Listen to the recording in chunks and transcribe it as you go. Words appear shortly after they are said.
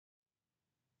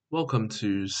Welcome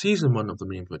to season one of the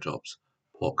Meaningful Jobs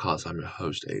podcast. I'm your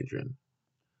host, Adrian.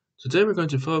 Today we're going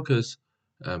to focus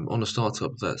on a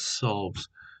startup that solves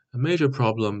a major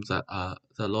problem that a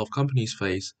lot of companies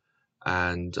face.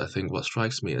 And I think what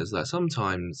strikes me is that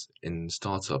sometimes in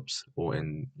startups or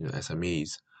in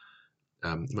SMEs,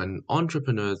 when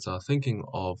entrepreneurs are thinking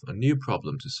of a new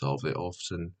problem to solve, they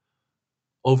often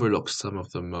overlook some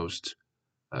of the most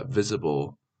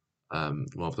visible, one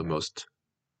of the most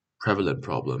prevalent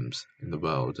problems in the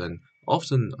world, and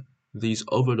often these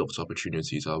overlooked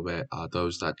opportunities are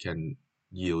those that can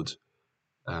yield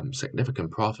significant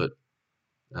profit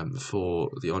for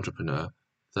the entrepreneur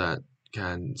that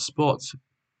can spot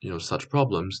such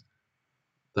problems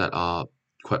that are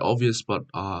quite obvious but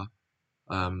are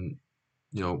um,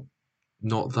 you know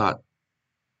not that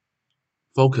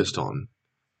focused on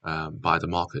by the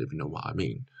market, if you know what I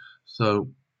mean. So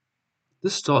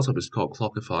this startup is called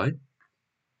Clockify.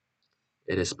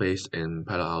 It is based in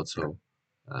Palo Alto,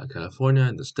 California,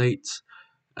 in the States.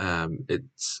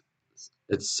 Its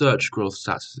search growth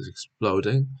status is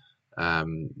exploding.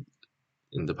 Um,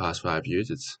 in the past 5 years,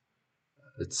 it's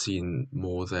seen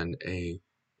more than a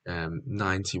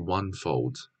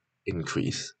 91-fold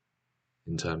increase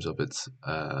in terms of its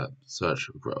search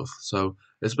growth. So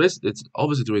it's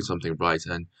obviously doing something right,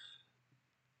 and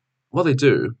what they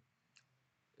do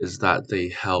is that they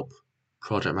help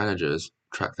project managers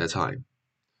track their time.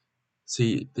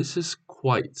 See, this is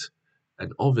quite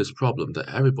an obvious problem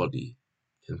that everybody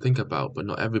can think about, but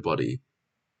not everybody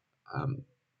um,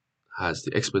 has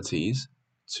the expertise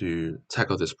to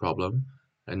tackle this problem,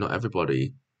 and not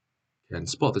everybody can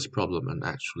spot this problem and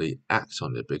actually act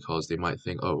on it because they might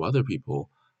think, oh, other people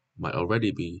might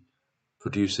already be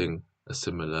producing a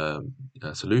similar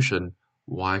solution.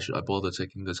 Why should I bother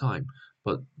taking the time?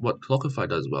 But what Clockify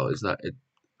does well is that it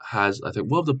has, I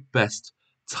think, one of the best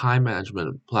time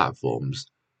management platforms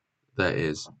there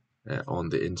is on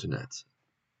the internet.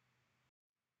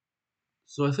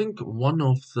 So I think one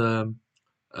of the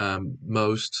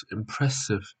most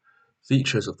impressive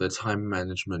features of the time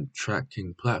management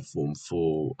tracking platform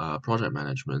for project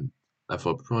management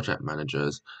for project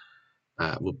managers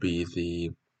would be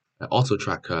the auto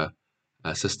tracker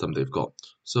system they've got.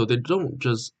 So they don't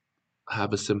just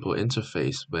have a simple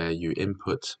interface where you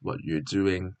input what you're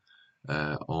doing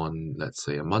on, let's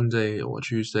say, a Monday or a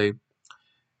Tuesday.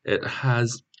 It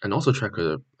has an auto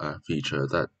tracker feature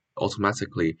that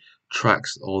automatically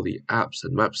tracks all the apps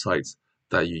and websites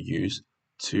that you use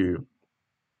to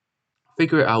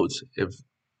figure out if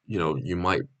you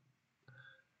might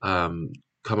um,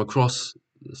 come across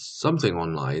something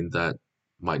online that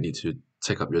might need to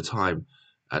take up your time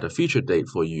at a future date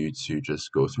for you to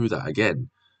just go through that again.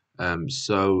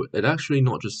 So it actually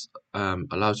not just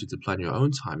allows you to plan your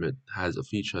own time, it has a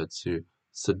feature to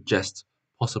suggest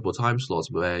possible time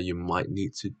slots where you might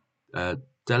need to uh,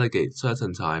 delegate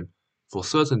certain time for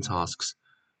certain tasks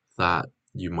that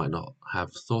you might not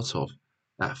have thought of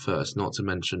at first, not to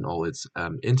mention all its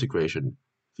integration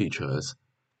features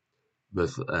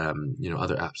with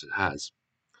other apps it has.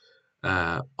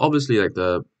 Obviously, like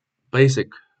the basic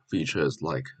features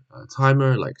like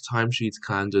timer, like timesheets,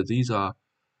 calendar,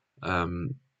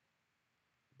 um,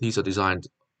 these are designed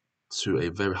to a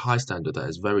very high standard that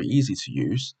is very easy to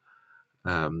use.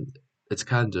 Um, its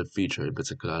calendar feature in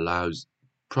particular allows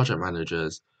project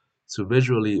managers to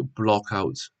visually block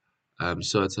out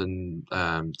certain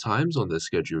times on their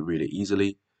schedule really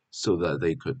easily so that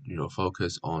they could,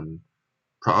 focus on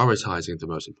prioritizing the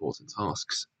most important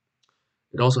tasks.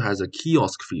 It also has a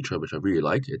kiosk feature, which I really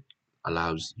like. It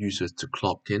allows users to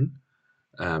clock in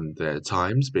their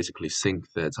times, basically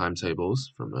sync their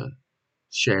timetables from a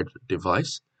shared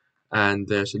device, and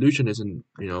their solution isn't,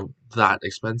 that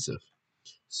expensive.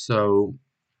 So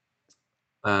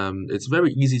it's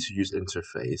very easy to use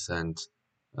interface, and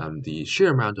the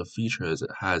sheer amount of features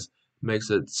it has makes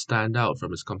it stand out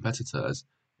from its competitors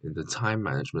in the time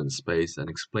management space and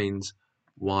explains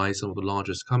why some of the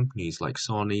largest companies like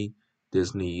Sony,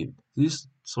 Disney, these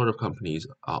sort of companies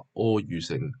are all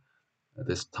using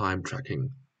this time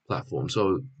tracking platform.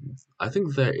 So I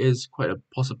think there is quite a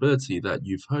possibility that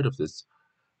you've heard of this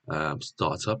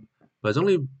startup, but it's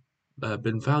only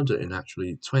been founded in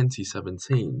actually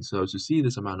 2017. So to see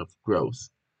this amount of growth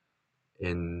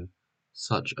in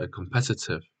such a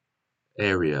competitive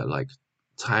area like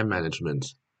time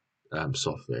management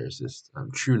software is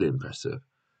truly impressive.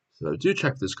 So do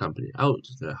check this company out.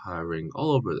 They're hiring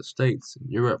all over the States and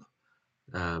Europe.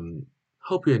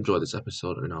 Hope you enjoyed this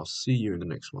episode, and I'll see you in the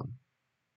next one.